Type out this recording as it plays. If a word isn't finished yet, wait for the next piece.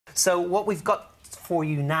So what we've got for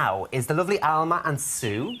you now is the lovely Alma and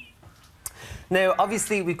Sue. Now,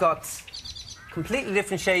 obviously, we've got completely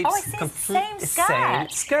different shapes. Oh, I see. Same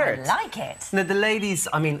skirt. I like it. Now, the ladies,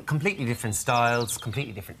 I mean, completely different styles,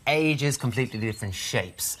 completely different ages, completely different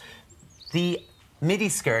shapes. The midi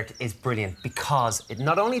skirt is brilliant because it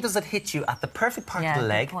not only does it hit you at the perfect part of the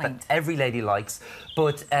leg that every lady likes,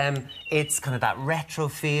 but it's kind of that retro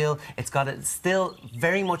feel. It's got still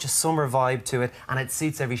very much a summer vibe to it, and it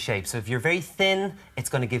suits every shape. So if you're very thin, it's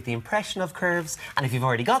going to give the impression of curves, and if you've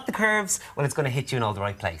already got the curves, well, it's going to hit you in all the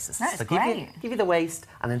right places. That's so great. Give you the waist,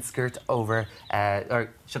 and then skirt over, or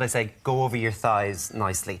should I say, go over your thighs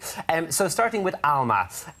nicely. So starting with Alma,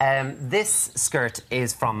 this skirt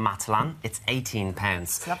is from Matalan. It's £18.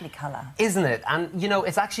 It's a lovely colour. Isn't it? And, you know,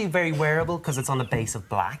 it's actually very wearable because it's on a base of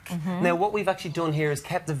black. Now, what we've actually done here is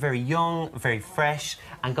kept it very young, very fresh,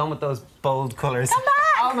 and gone with those bold colours. Come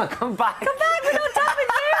back! Alma, come back! Come back, we're not done with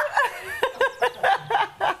you!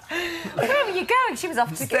 Where were you going? She was off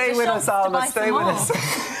to Stay with us, Alma, stay with us.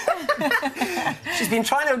 She's been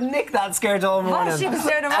trying to nick that skirt all morning. Well, she was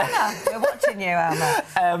doing a runner. We're watching you, Alma.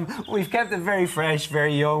 We've kept it very fresh,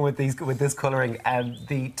 very young with this colouring.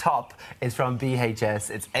 The top is from BHS.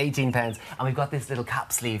 It's £18, and we've got this little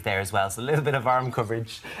cap sleeve there as well, so a little bit of arm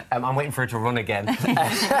coverage. I'm waiting for it to run again.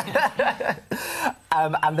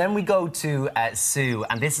 And then we go to Sue,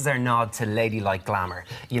 and this is our nod to ladylike glamour.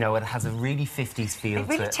 You know, it has a really 50s feel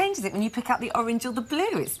to it. It really changes it when you pick out the orange or the blue.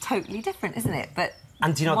 It's totally different, isn't it? But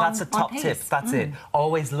and you know, that's a top tip. That's it.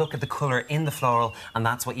 Always look at the colour in the floral, and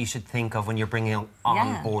that's what you should think of when you're bringing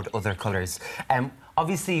on board other colours.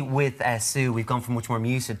 Obviously, with Sue, we've gone for much more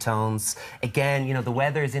muted tones. Again, you know, the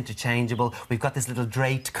weather is interchangeable. We've got this little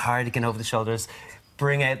draped cardigan over the shoulders.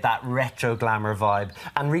 Bring out that retro glamour vibe.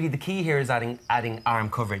 And really, the key here is adding arm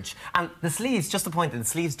coverage. And the sleeves, just to point that the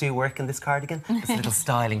sleeves do work in this cardigan. It's a little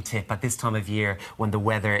styling tip at this time of year when the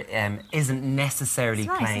weather isn't necessarily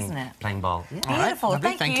playing ball. Yeah. Beautiful.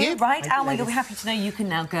 Right, thank you. Right, Alma, you'll be happy to know you can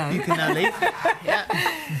now go. You can now leave.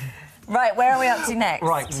 Right, where are we up to next?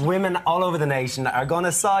 Right, women all over the nation are going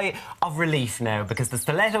to sigh of relief now because the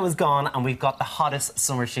stiletto is gone and we've got the hottest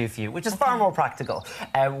summer shoe for you, which is far more practical.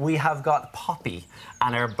 We have got Poppy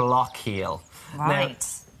and her block heel. Right. Now,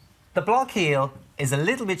 the block heel is a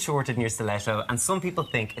little bit shorter than your stiletto, and some people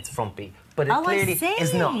think it's frumpy, but it clearly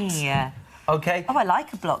is not. Okay. Oh, I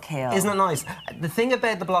like a block heel. Isn't it nice? The thing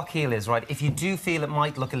about the block heel is, right, if you do feel it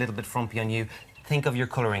might look a little bit frumpy on you, think of your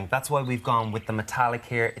colouring. That's why we've gone with the metallic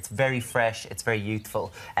here. It's very fresh, it's very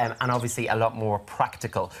youthful, and obviously a lot more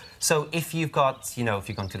practical. So if you've got, you know, if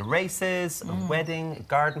you're going to the races, a wedding, a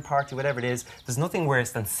garden party, whatever it is, there's nothing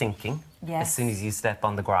worse than sinking as soon as you step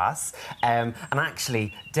on the grass. And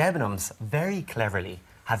actually, Debenhams very cleverly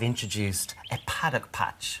have introduced a paddock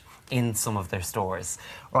patch in some of their stores.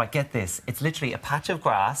 Right, get this. It's literally a patch of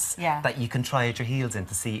grass that you can try out your heels in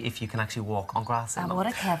to see if you can actually walk on grass in them. What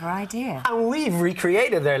a clever idea. And we've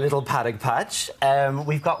recreated their little paddock patch.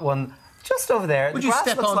 We've got one just over there. Would you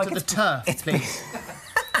step onto the turf, please?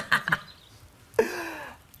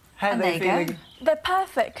 How are they feeling? They're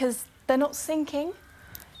perfect because they're not sinking.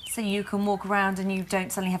 So you can walk around and you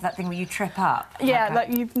don't suddenly have that thing where you trip up. Yeah, like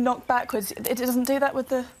you knock backwards. It doesn't do that with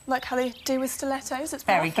the how they do with stilettos. It's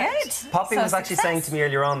very perfect. good. Poppy was actually saying to me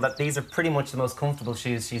earlier on that these are pretty much the most comfortable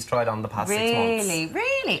shoes she's tried on the past 6 months.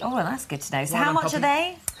 Really? Oh, well, that's good to know. So how much are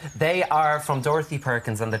they? They are from Dorothy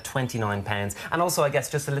Perkins and they're £29. And also, I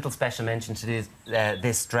guess, just a little special mention to do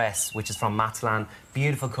this dress, which is from Matalan.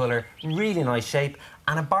 Beautiful colour, really nice shape,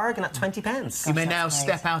 and a bargain at £20. You may now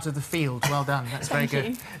step out of the field. Well done. That's very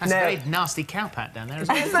good. That's a very nasty cowpat down there as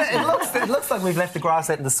well. It looks like we've left the grass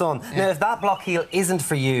out in the sun. Now, if that block heel isn't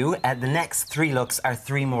for you, the next 3 looks are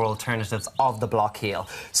 3 more alternatives of the block heel.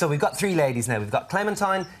 So we've got 3 ladies now. We've got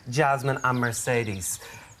Clementine, Jasmine and Mercedes.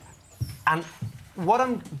 And what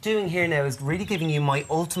I'm doing here now is really giving you my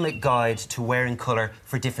ultimate guide to wearing colour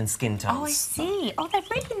for different skin tones. Oh, I see. Oh, they're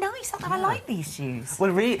really nice. I like these shoes.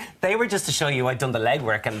 Well, really, they were just to show you I'd done the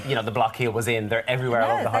legwork and, you know, the block heel was in. They're everywhere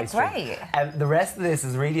along the high street. Great. The rest of this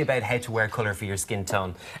is really about how to wear colour for your skin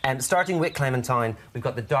tone. Starting with Clementine, we've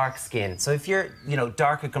got the dark skin. So if you're, you know,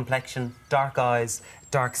 darker complexion, dark eyes,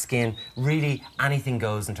 dark skin, really anything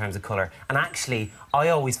goes in terms of colour. And actually, I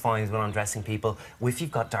always find when I'm dressing people, if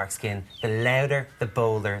you've got dark skin, the louder, the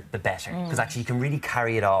bolder, the better. Because actually you can really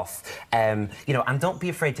carry it off. You know, and don't be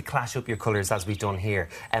afraid to clash up your colours as we've done here.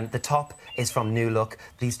 The top is from New Look.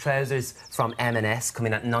 These trousers from M&S come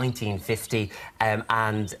in at £19.50.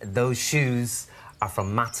 And those shoes are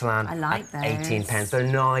from Matalan I like at 18 those. pence. They're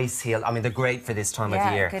nice heel. I mean, they're great for this time of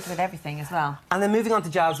Yeah, year. good with everything as well. And then moving on to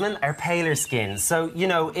Jasmine, our paler skin. So, you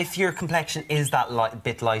know, if your complexion is that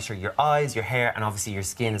bit lighter, your eyes, your hair, and obviously your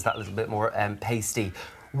skin is that little bit more pasty,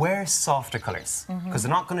 wear softer colours, because they're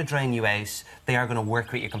not going to drain you out, they are going to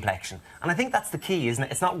work with your complexion. And I think that's the key, isn't it?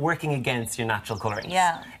 It's not working against your natural colourings.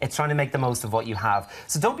 Yeah. It's trying to make the most of what you have.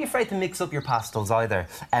 So don't be afraid to mix up your pastels either.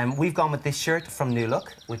 We've gone with this shirt from New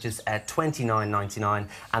Look, which is $29.99,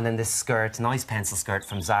 and then this skirt, nice pencil skirt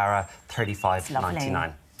from Zara,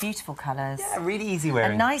 $35.99. Beautiful colours. Yeah, really easy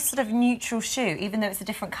wearing. A nice sort of neutral shoe, even though it's a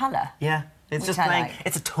different colour. Yeah. It's Which just I playing. like.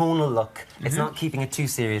 It's a tonal look. It's not keeping it too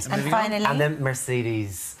serious. And finally, and then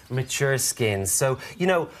Mercedes, mature skin. So you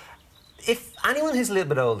know, if anyone who's a little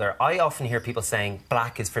bit older, I often hear people saying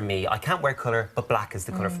black is for me. I can't wear colour, but black is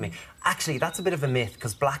the colour for me. Actually, that's a bit of a myth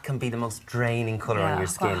because black can be the most draining colour on your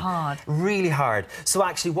it's quite skin. hard. Really hard. So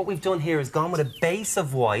actually, what we've done here is gone with a base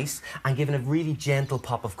of white and given a really gentle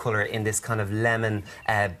pop of colour in this kind of lemon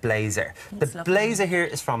blazer. That's the lovely. blazer here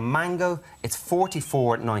is from Mango. It's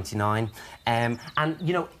 $44.99, and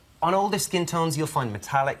you know. On older skin tones, you'll find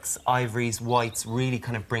metallics, ivories, whites really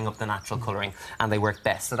kind of bring up the natural colouring, and they work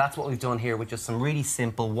best. So that's what we've done here with just some really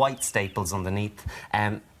simple white staples underneath.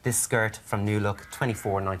 This skirt from New Look,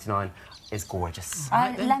 $24.99, is gorgeous.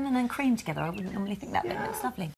 lemon and cream together, I wouldn't normally think that, but it looks lovely.